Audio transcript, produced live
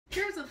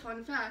Here's a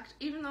fun fact.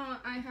 Even though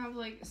I have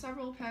like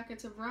several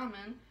packets of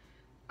ramen,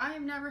 I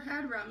have never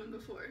had ramen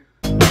before.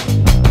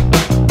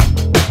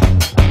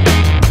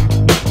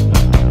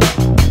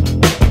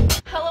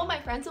 Hello my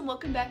friends and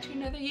welcome back to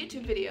another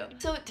YouTube video.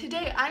 So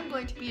today I'm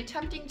going to be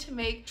attempting to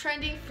make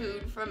trendy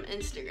food from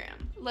Instagram.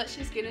 Let's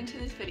just get into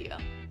this video.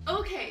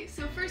 Okay,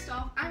 so first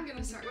off, I'm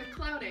gonna start with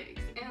cloud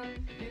eggs,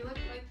 and they look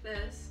like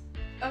this.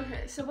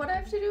 Okay, so what I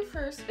have to do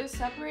first is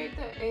separate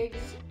the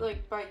eggs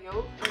like by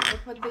yolk. Like I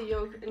put the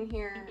yolk in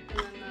here and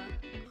then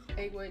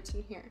the egg whites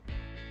in here.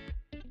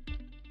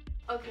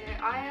 Okay,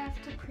 I have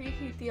to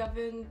preheat the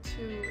oven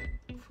to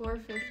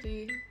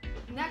 450.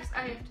 Next,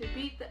 I have to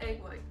beat the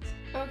egg whites.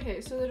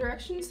 Okay, so the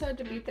directions said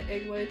to beat the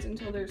egg whites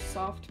until there's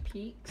soft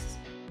peaks.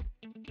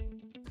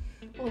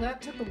 Well, that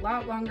took a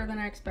lot longer than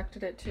I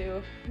expected it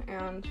to,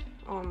 and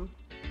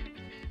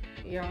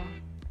yeah.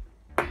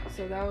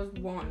 So that was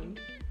one.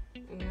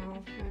 And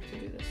now I have to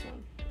do this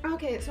one.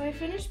 Okay, so I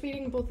finished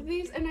beating both of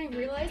these and I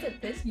realized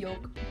that this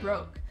yolk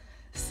broke.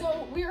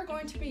 So we are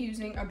going to be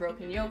using a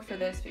broken yolk for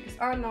this because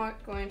I'm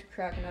not going to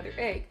crack another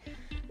egg.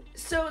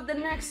 So the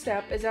next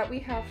step is that we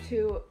have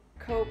to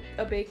coat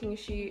a baking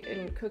sheet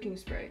in cooking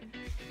spray.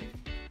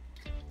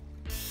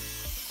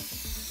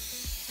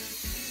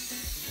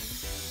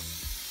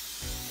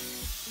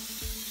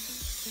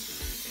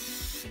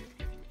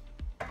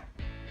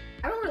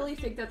 I don't really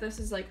think that this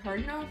is like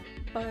hard enough,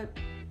 but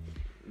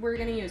we're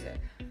gonna use it.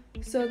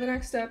 So the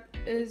next step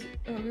is,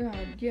 oh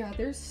god, yeah,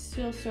 there's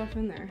still stuff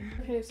in there.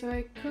 Okay, so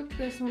I cooked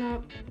this one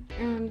up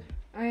and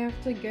I have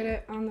to get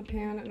it on the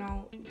pan and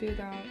I'll do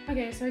that.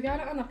 Okay, so I got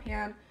it on the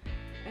pan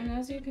and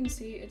as you can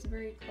see, it's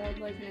very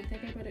cloud-like and I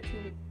think I put it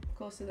too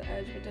close to the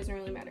edge, but it doesn't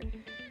really matter.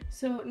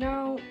 So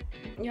now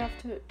you have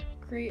to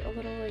create a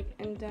little like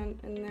indent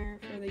in there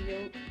for the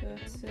yolk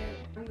to sit.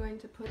 I'm going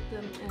to put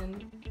them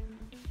in.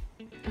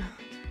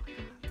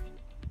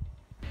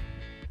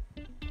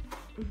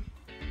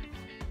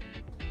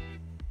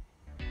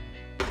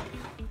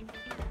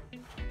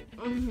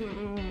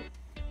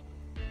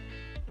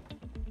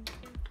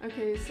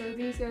 Okay, so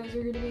these guys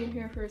are going to be in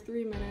here for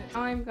 3 minutes.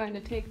 I'm going to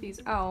take these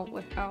out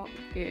without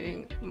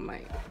getting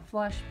my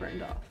flesh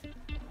burned off.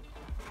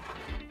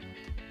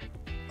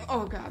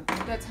 Oh god,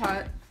 that's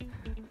hot.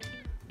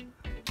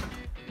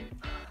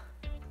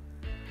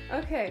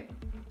 Okay,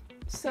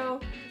 so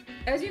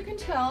as you can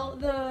tell,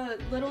 the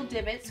little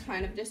divots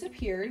kind of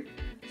disappeared.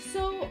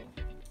 So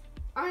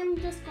I'm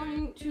just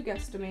going to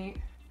guesstimate.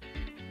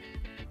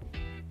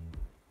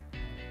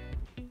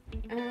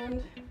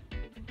 And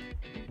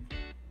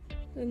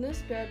then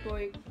this bad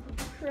boy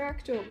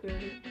cracked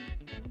open,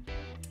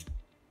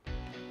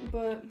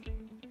 but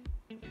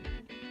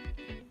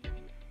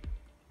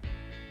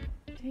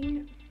dang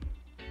it.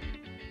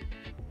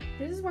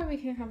 This is why we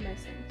can't have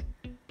nice things.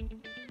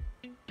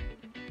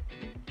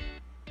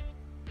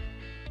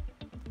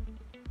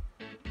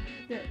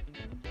 There.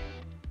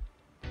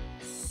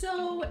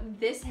 So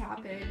this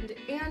happened,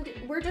 and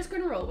we're just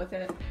gonna roll with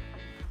it.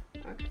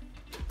 Okay.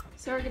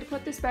 So we're gonna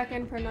put this back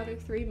in for another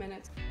 3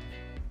 minutes.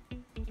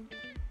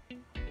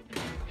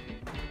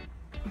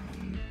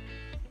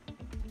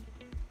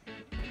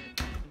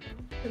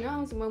 So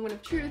now is a moment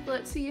of truth.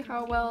 Let's see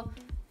how well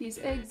these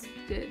eggs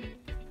did.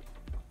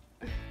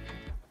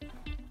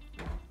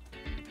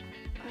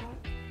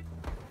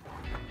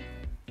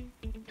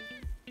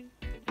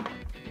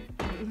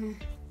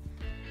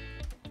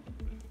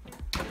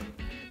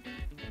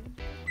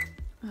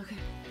 Okay.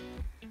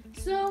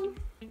 So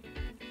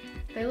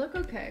they look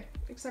okay,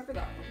 except for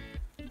that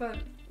one. But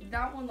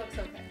that one looks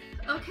okay.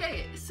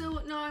 Okay,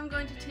 so now I'm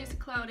going to taste a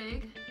cloud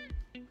egg.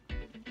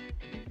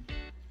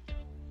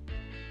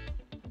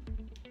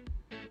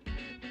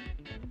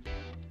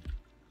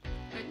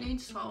 It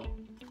needs salt.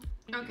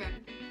 Okay.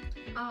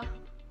 I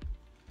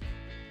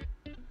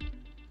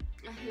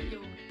hate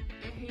yolk.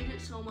 I hate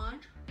it so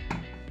much.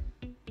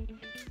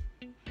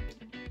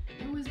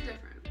 It was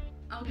different.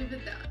 I'll give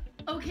it that.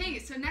 Okay,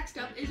 so next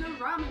up is a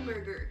ramen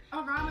burger. A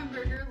ramen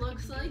burger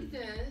looks like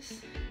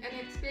this, and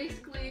it's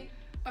basically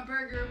a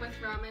burger with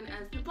ramen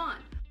as the bun.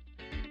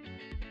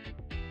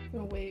 I'm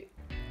gonna wait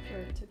for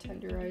it to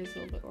tenderize a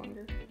little bit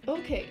longer.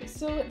 Okay,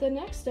 so the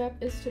next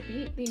step is to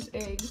beat these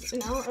eggs,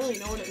 and I don't really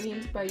know what it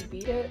means by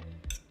beat it,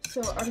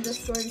 so I'm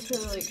just going to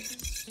like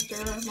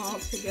stir them all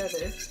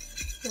together,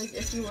 like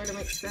if you were to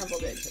make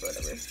scrambled eggs or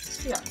whatever.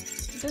 Yeah,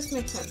 this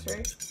makes sense,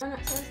 right? And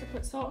it says to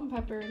put salt and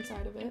pepper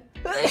inside of it.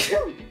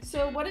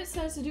 So what it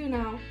says to do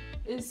now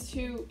is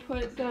to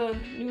put the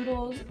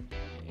noodles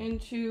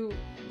into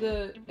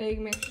the egg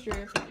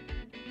mixture.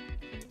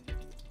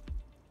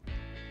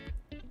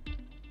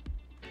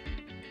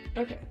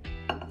 Okay.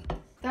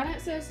 Then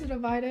it says to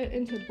divide it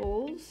into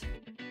bowls.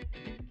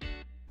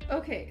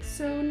 Okay,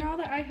 so now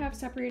that I have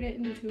separated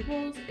into 2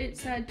 bowls, it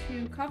said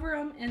to cover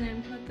them and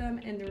then put them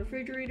in the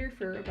refrigerator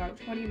for about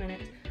 20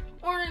 minutes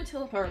or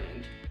until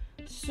hardened.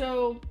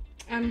 So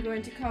I'm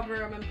going to cover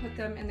them and put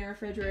them in the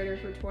refrigerator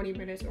for 20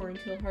 minutes or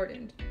until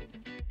hardened.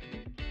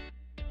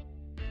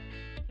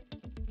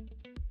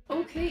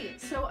 Okay,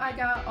 so I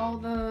got all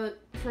the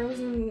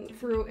frozen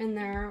fruit in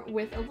there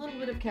with a little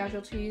bit of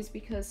casualties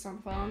because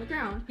some fell on the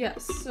ground.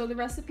 Yes, so the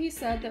recipe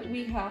said that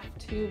we have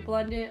to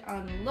blend it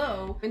on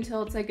low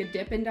until it's like a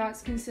Dippin'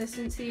 Dots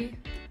consistency.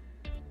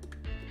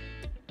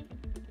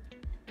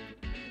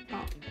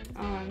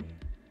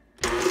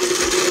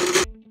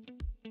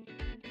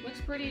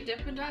 Looks pretty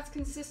Dippin' Dots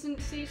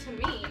consistency to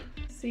me.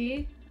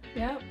 See?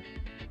 Yep.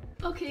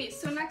 Okay,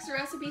 so next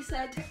recipe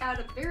said to add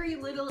a very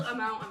little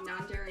amount of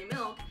non-dairy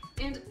milk,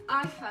 and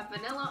I have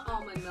vanilla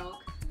almond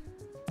milk,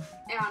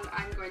 and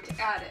I'm going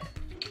to add it.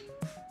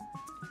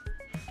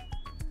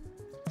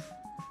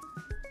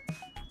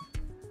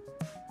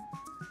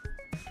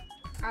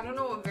 I don't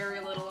know what very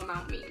little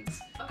amount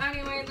means. But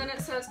anyway, then it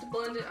says to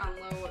blend it on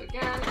low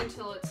again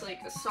until it's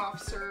like a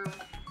soft serve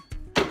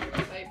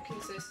type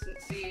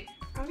consistency.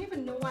 I don't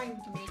even know why I'm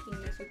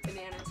making this with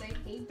bananas. I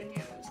hate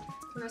bananas.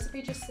 The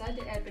recipe just said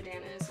to add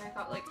bananas, and I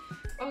thought like,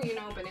 oh, you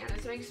know,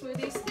 bananas make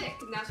smoothies thick,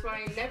 and that's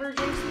why I never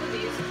drink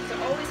smoothies, because it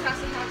always has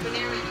to have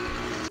banana in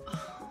it.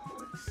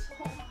 Oh, it's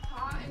so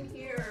hot in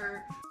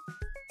here.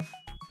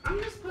 I'm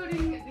just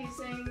putting these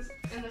things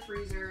in the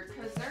freezer,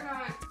 because they're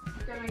not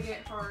gonna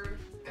get hard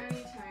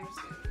anytime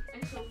soon.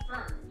 Until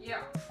firm.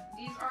 Yeah,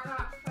 these are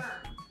not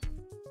firm.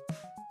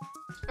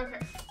 Okay,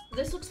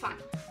 this looks fine.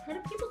 How do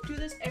people do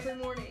this every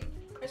morning?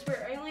 I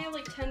swear, I only have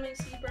like 10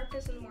 minutes to eat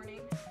breakfast in the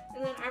morning,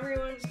 and then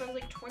everyone spends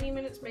like 20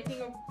 minutes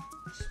making a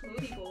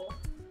smoothie bowl.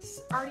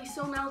 It's already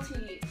so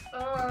melty.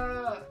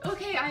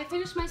 Okay, I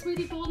finished my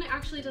smoothie bowl, and it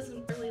actually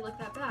doesn't really look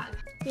that bad.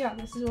 Yeah,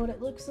 this is what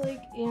it looks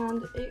like,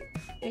 and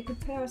it could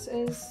pass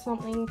as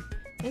something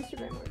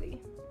Instagram worthy.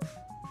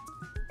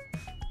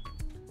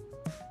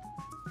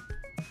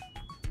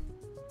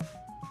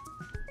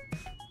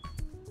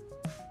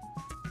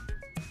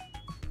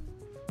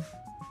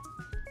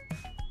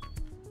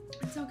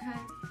 It's okay.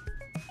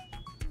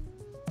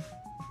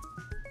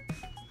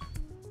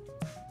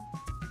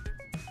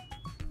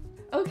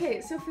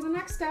 Okay, so for the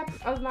next step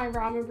of my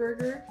ramen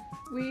burger,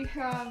 we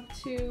have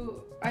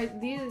to,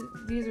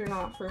 these are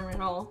not firm at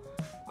all.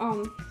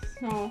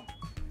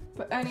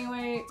 But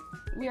anyway,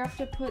 we have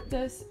to put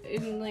this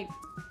in like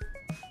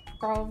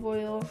olive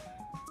oil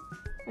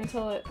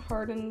until it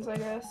hardens, I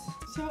guess.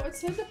 So it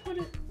said to put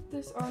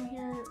this on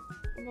here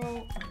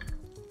while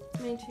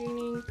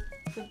maintaining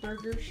the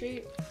burger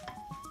shape.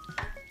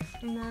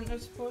 And then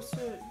it's supposed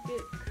to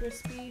get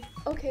crispy.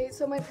 Okay,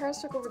 so my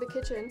parents took over the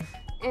kitchen,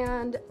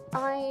 and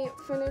I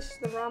finished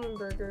the ramen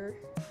burger,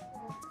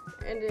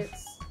 and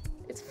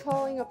it's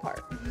falling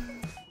apart.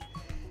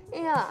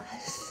 Yeah,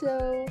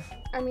 so,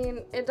 I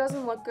mean, it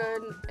doesn't look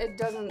good. It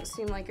doesn't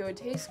seem like it would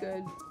taste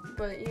good,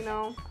 but you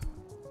know.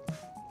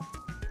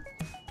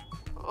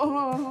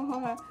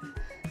 Oh,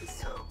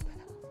 so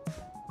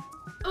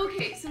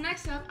okay, so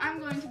next up, I'm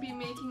going to be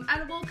making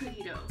edible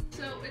cookie dough.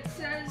 So it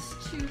says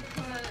to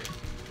put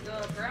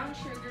the brown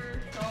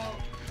sugar,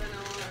 salt,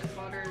 vanilla, and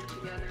butter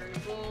together in a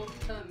bowl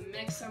to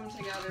mix them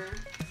together.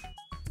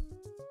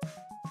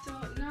 So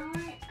now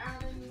I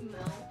add in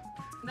milk.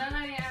 Then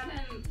I add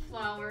in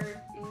flour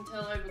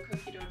until I have a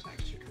cookie dough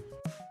texture.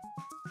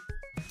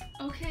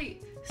 Okay,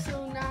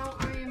 so now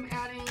I am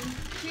adding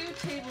 2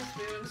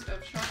 tablespoons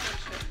of chocolate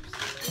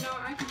chips. You know,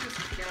 I can just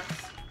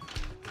guess.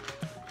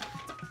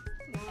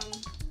 1,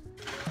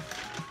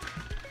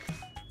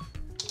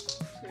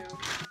 2.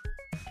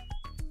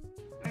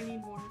 I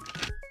need more.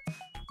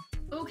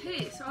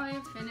 Okay, so I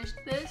have finished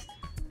this,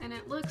 and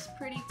it looks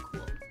pretty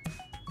cool.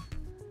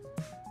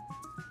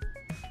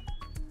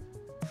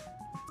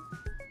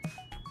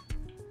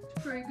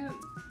 It's pretty good.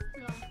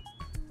 Yeah,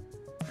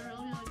 I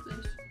really like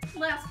this.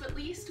 Last but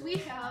least, we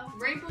have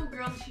rainbow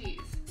grilled cheese.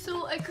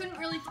 So I couldn't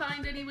really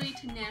find any way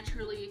to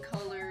naturally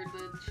color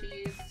the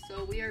cheese,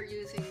 so we are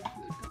using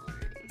food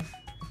coloring.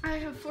 I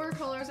have 4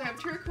 colors. I have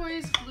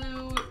turquoise,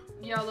 blue,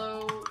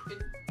 yellow,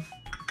 and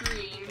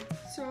green.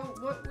 So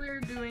what we're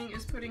doing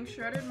is putting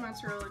shredded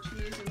mozzarella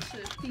cheese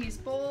into these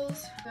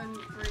bowls. Then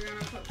we're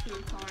gonna put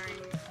food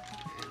coloring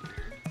in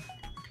there.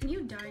 Can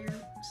you dye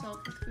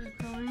yourself with food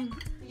coloring?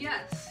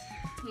 Yes.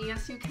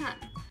 Yes, you can.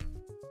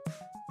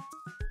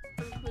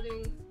 I'm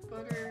putting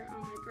butter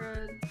on my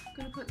bread. I'm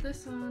gonna put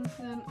this on,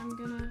 then I'm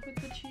gonna put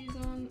the cheese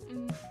on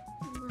in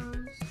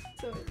rows.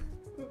 So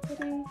we're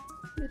putting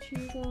the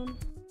cheese on.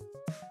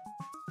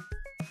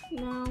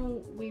 Now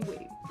we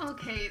wait.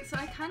 Okay, so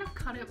I kind of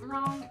cut it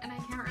wrong, and I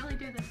can't really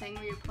do the thing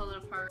where you pull it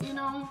apart. You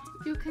know,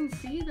 you can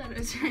see that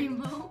it's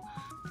rainbow.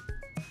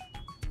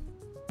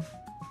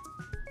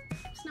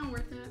 It's not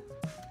worth it.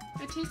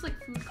 It tastes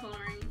like food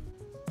coloring.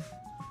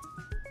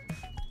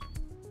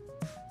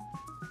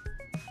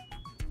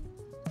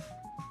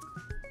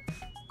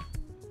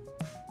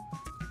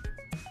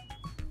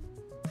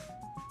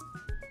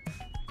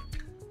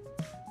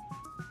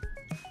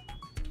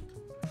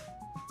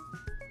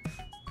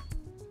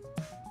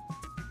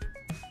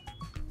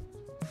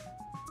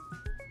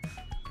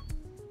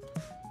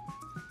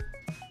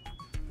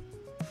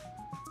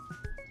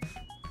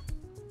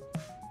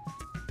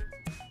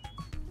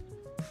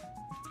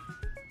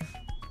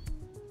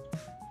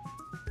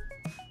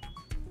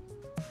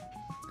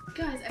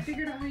 Guys, I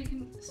figured out how you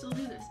can still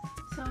do this.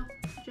 So So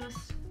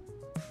just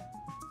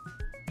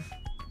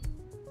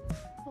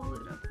pull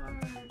it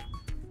apart.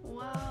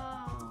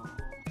 Wow.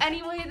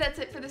 Anyway, that's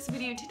it for this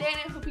video today, and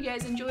I hope you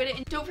guys enjoyed it.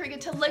 And don't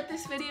forget to like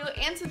this video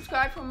and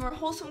subscribe for more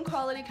wholesome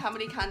quality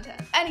comedy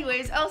content.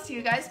 Anyways, I'll see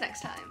you guys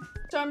next time.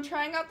 So I'm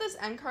trying out this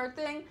end card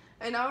thing,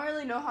 and I don't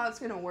really know how it's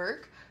gonna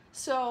work.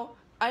 So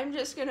I'm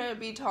just gonna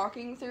be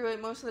talking through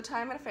it most of the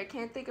time, and if I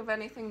can't think of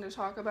anything to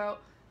talk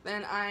about,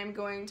 then I'm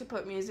going to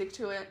put music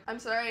to it. I'm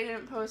sorry I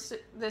didn't post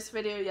this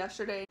video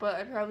yesterday, but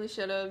I probably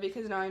should have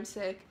because now I'm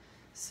sick.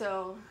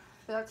 So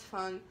that's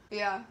fun.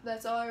 Yeah,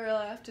 that's all I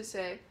really have to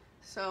say.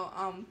 So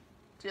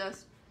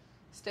just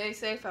stay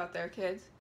safe out there, kids.